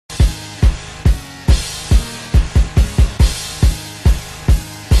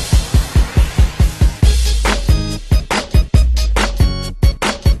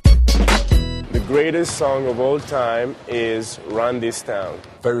greatest song of all time is Run This Town.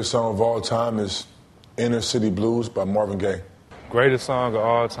 Favorite song of all time is Inner City Blues by Marvin Gaye. Greatest song of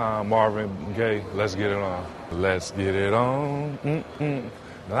all time, Marvin Gaye, Let's Get It On. Let's get it on.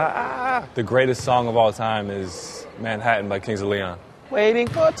 The greatest song of all time is Manhattan by Kings of Leon. Waiting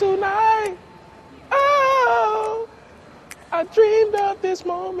for tonight. Oh, I dreamed of this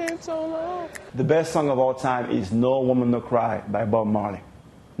moment so long. The best song of all time is No Woman No Cry by Bob Marley.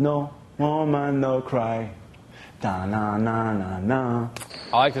 No woman no cry. Da na na na na.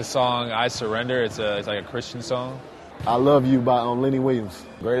 I like the song I Surrender. It's like a Christian song. I Love You by Lenny Williams.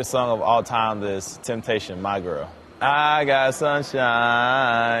 Greatest song of all time is Temptation, My Girl. I got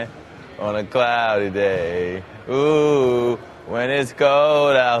sunshine on a cloudy day. Ooh, when it's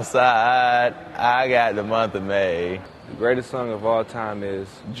cold outside, I got the month of May. The greatest song of all time is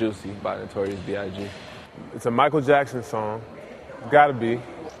Juicy by Notorious B.I.G. It's a Michael Jackson song. Gotta be.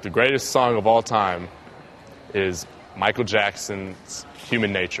 The greatest song of all time is Michael Jackson's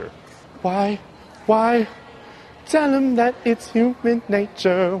Human Nature. Why? Tell him that it's human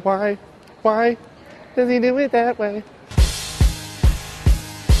nature. Why does he do it that way?